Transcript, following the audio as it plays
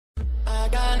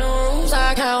moves,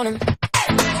 I count 'em.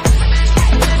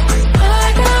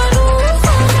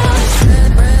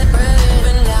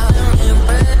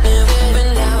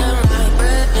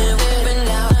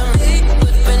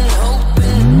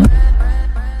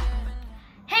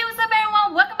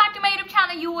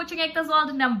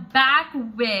 And I'm back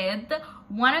with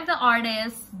one of the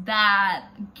artists that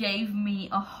gave me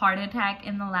a heart attack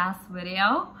in the last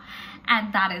video,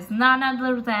 and that is none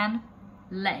other than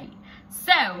Lay.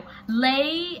 So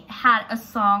Lay had a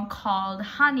song called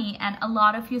Honey, and a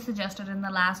lot of you suggested in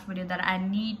the last video that I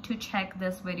need to check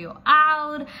this video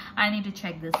out. I need to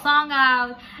check this song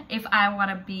out if I want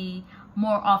to be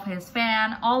more of his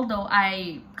fan, although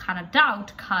I kind of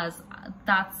doubt, because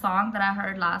that song that I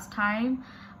heard last time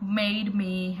made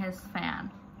me his fan,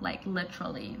 like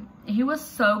literally. He was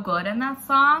so good in that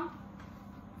song,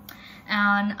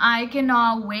 and I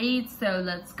cannot wait. So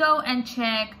let's go and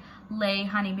check Lay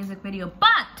Honey music video.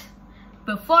 But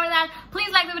before that, please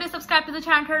like the video, subscribe to the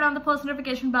channel, turn on the post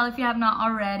notification bell if you have not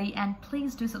already, and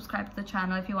please do subscribe to the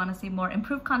channel if you want to see more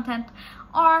improved content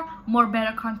or more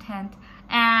better content.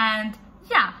 And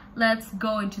yeah, let's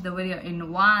go into the video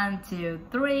in 1, 2,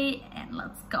 3, and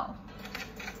let's go.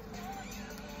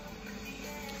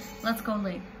 Let's go,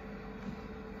 Lay.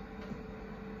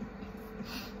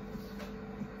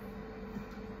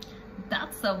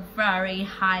 That's a very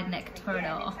high neck turtle.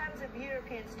 Yeah, in terms of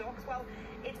European stocks, well,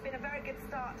 it's been a very good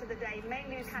start to the day. Main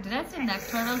news has Did I say neck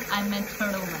turtles? I meant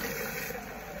turtleneck.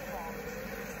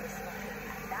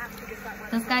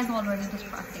 This guy's already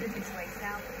distracting me.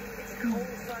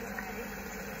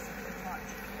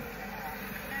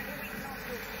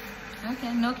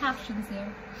 Okay, no captions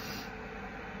here.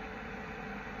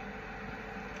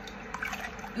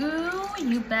 Ooh,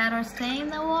 you better stay in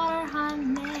the water,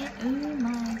 honey. Ooh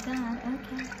my god,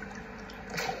 okay.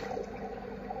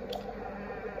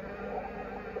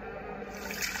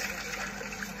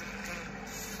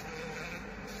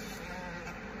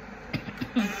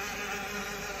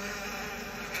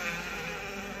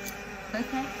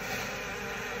 Okay.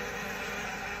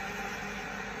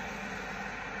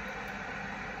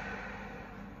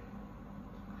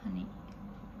 Honey.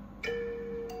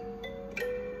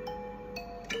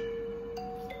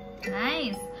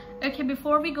 Nice. Okay,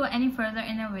 before we go any further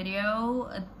in the video,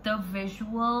 the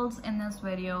visuals in this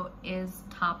video is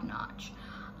top notch.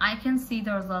 I can see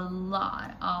there's a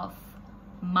lot of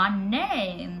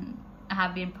money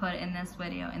have been put in this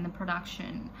video in the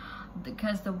production,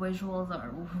 because the visuals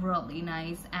are really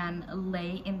nice. And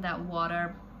Lay in that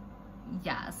water,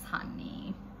 yes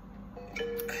honey.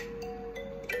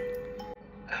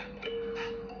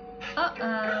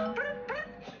 Uh-oh.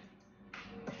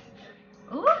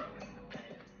 Ooh.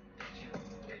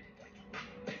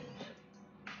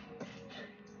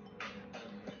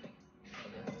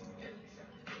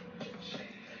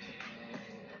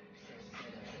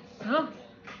 Oh.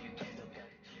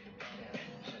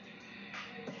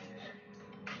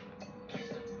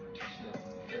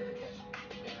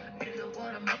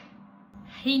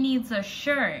 He needs a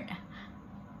shirt.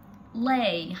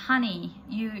 Lay, honey,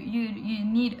 you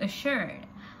need a shirt.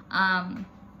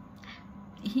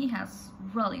 He has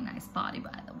really nice body,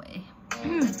 by the way.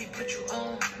 Let me put you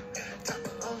on. Top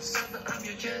of 07, I'm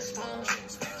your jazz phone.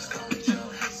 Scarlett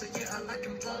Johansson, yeah, I like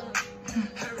him blonde.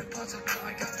 Harry Potter, girl,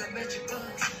 I got that magic bone.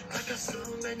 I got so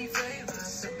many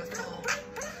flavors in my phone.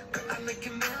 Girl, I make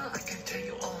you melt, I can tell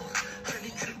you all.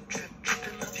 Honey, drip, drip,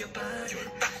 dripping off your body.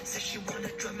 Say she wanna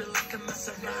drum it like a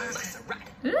Maserati.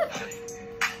 Honey,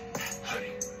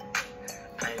 honey,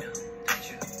 I know that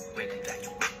you waiting that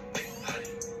you honey,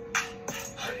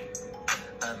 honey.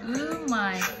 Oh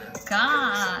my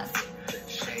god.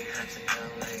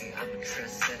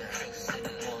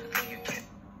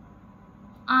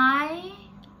 I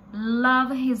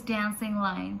love his dancing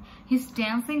line. His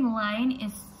dancing line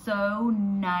is so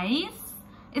nice.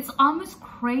 It's almost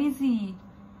crazy.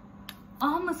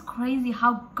 Almost crazy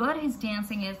how good his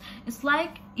dancing is. It's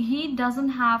like he doesn't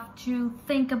have to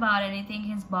think about anything.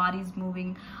 His body's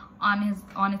moving on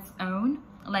its own.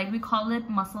 Like, we call it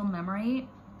muscle memory.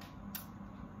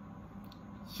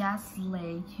 Yes,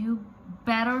 Lay, you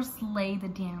better slay the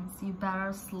dance. You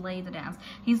better slay the dance.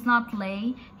 He's not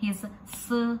Lay, he's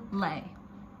Slay.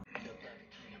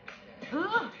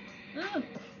 Ooh, ooh,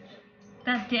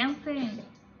 that dancing.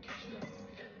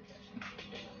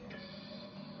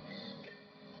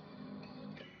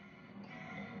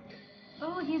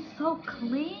 Oh, he's so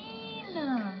clean.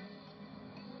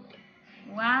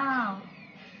 Wow.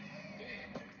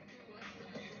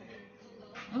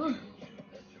 Ooh.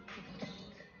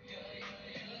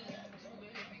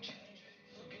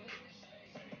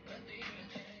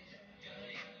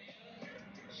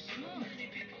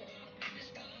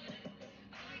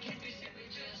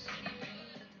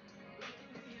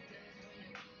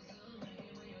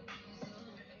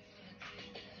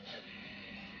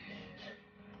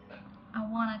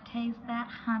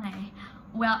 honey.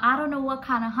 Well, I don't know what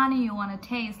kind of honey you want to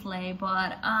taste, Lay,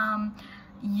 but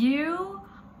you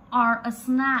are a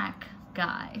snack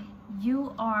guy.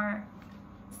 You are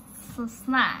a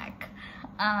snack.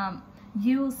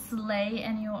 You slay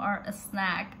and you are a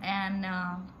snack. And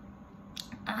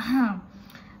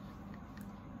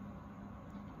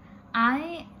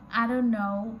I don't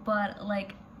know, but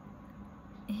like,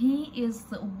 he is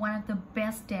one of the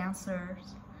best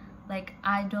dancers, like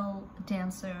idol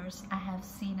dancers I have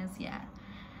seen as yet.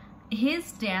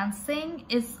 His dancing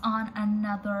is on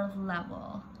another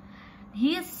level.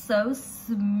 He is so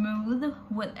smooth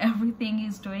with everything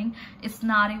he's doing. It's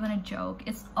not even a joke.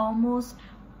 It's almost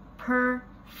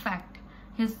perfect.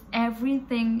 His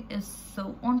everything is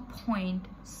so on point,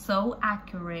 so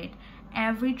accurate.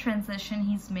 Every transition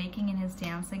he's making in his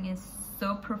dancing is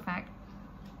so perfect.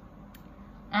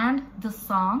 And the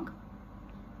song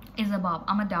is a bop.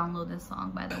 I'm gonna download this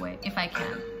song, by the way, if I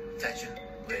can.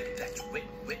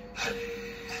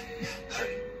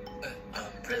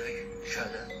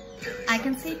 I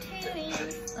can see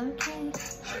titties. Okay.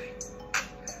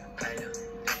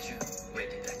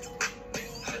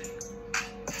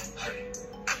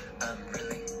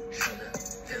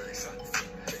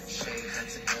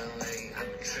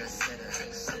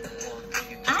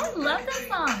 I love this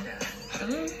song.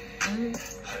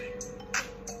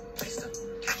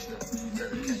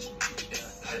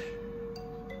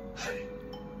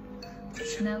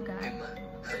 No guy.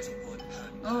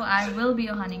 Oh, I will be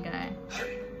a honey guy.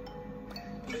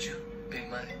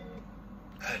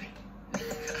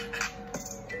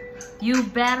 You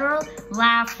better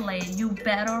laugh, Lay. You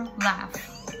better laugh.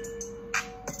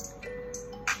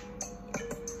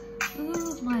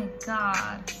 Oh my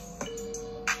god.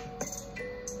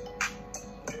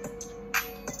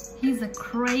 He's a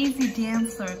crazy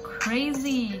dancer.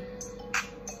 Crazy.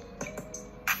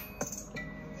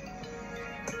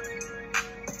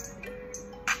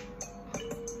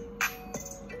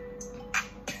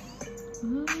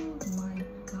 Oh my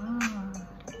god.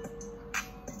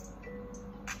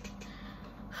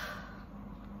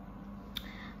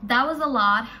 That was a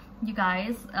lot, you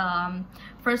guys.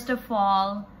 First of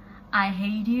all, I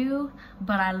hate you,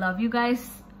 but I love you guys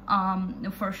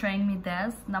for showing me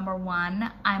this. Number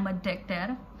one, I'm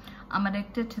addicted. I'm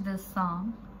addicted to this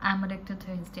song. I'm addicted to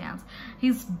his dance.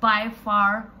 He's by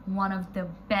far one of the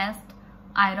best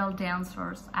idol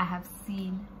dancers I have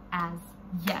seen as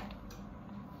yet.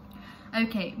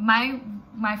 Okay, my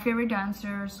favorite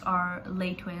dancers are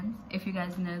Lay Twins, if you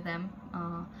guys know them.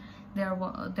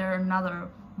 They're another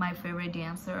my favorite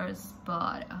dancers,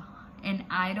 but in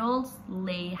idols,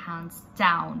 Lay hands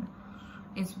down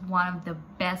is one of the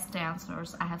best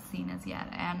dancers I have seen as yet,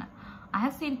 and I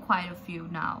have seen quite a few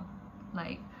now.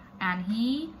 Like, and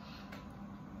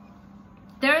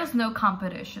there is no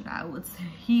competition, I would say.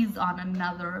 He's on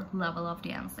another level of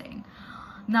dancing.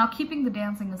 Now, keeping the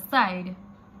dancing aside,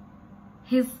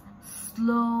 his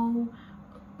slow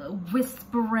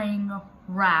whispering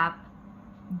rap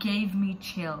gave me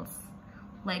chills.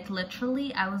 Like,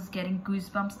 literally, I was getting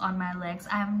goosebumps on my legs.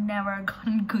 I have never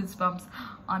gotten goosebumps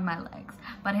on my legs,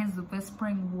 but his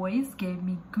whispering voice gave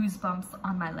me goosebumps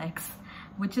on my legs,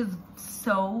 which is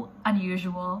so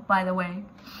unusual, by the way.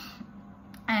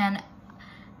 And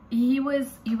he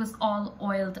was all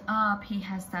oiled up. He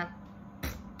has that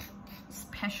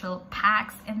special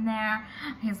packs in there.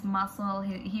 His muscle,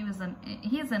 he's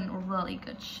in really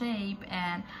good shape,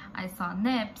 and I saw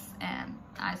nips and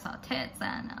I saw tits,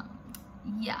 and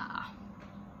yeah,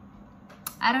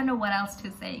 I don't know what else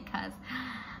to say, because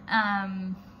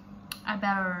I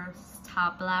better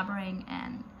stop blabbering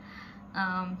and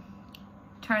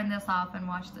turn this off and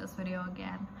watch this video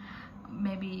again,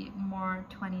 maybe more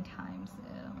 20 times.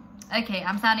 Okay,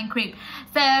 I'm sounding creep.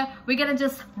 So we're gonna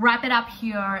just wrap it up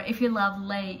here. If you love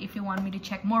Lay, if you want me to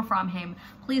check more from him,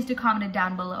 please do comment it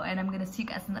down below, and I'm gonna see you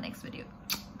guys in the next video.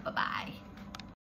 Bye bye.